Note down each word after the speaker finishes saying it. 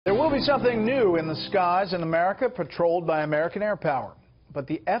There will be something new in the skies in America, patrolled by American air power. But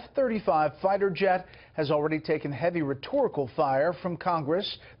the F-35 fighter jet has already taken heavy rhetorical fire from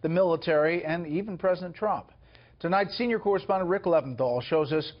Congress, the military, and even President Trump. Tonight, senior correspondent Rick Leventhal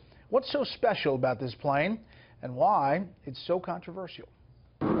shows us what's so special about this plane and why it's so controversial.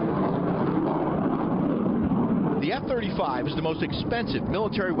 The F-35 is the most expensive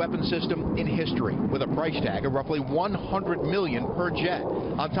military weapon system in history, with a price tag of roughly $100 million per jet,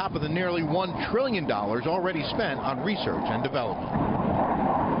 on top of the nearly $1 trillion already spent on research and development.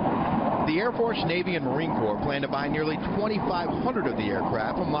 The Air Force, Navy, and Marine Corps plan to buy nearly 2,500 of the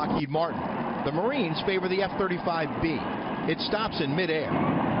aircraft from Lockheed Martin. The Marines favor the F-35B. It stops in midair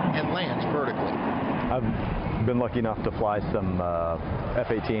and lands vertically. I've been lucky enough to fly some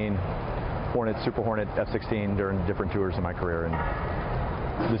F-18, Hornet, Super Hornet, F-16 during different tours in my career,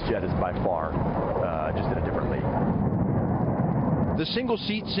 and this jet is by far just in a different league. The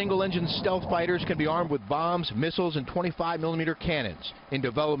single-seat, single-engine stealth fighters can be armed with bombs, missiles, and 25mm cannons in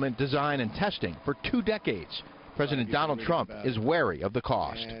development, design, and testing for 2 decades. President Donald Trump is wary of the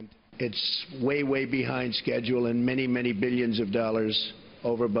cost. And it's way, way behind schedule and many, many billions of dollars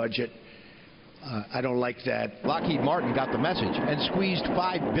over budget. I don't like that. Lockheed Martin got the message and squeezed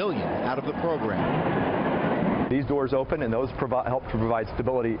 $5 billion out of the program. These doors open, and those help to provide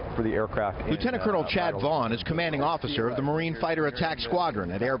stability for the aircraft. Lieutenant Colonel Chad Vaughn is commanding officer of the Marine Fighter Attack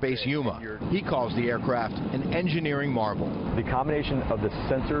Squadron at Air Base Yuma. He calls the aircraft an engineering marvel. The combination of the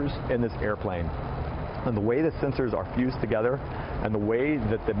sensors in this airplane and the way the sensors are fused together and the way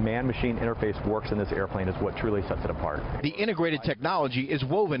that the man-machine interface works in this airplane is what truly sets it apart. The integrated technology is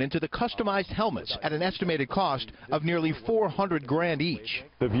woven into the customized helmets at an estimated cost of nearly $400 grand each.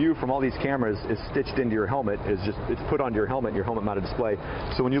 The view from all these cameras is stitched into your helmet, it's put onto your helmet mounted display.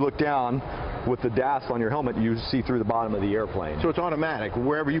 So when you look down with the DAS on your helmet, you see through the bottom of the airplane. So it's automatic.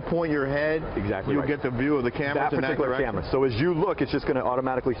 Wherever you point your head, exactly you'll get the view of the camera. That particular camera. So as you look, it's just going to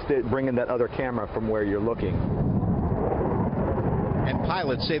automatically bring in that other camera from where you're looking. And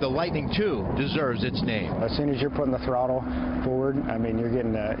pilots say the Lightning II deserves its name. As soon as you're putting the throttle forward, I mean, you're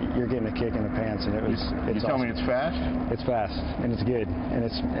getting a kick in the pants, and it's You tell awesome. me it's fast? It's fast, and it's good,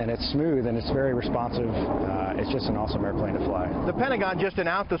 and it's smooth, and it's very responsive. It's just an awesome airplane to fly. The Pentagon just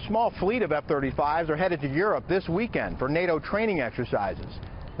announced a small fleet of F-35s are headed to Europe this weekend for NATO training exercises.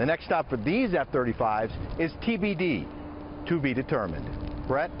 The next stop for these F-35s is TBD, to be determined.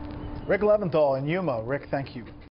 Brett? Rick Leventhal in Yuma. Rick, thank you.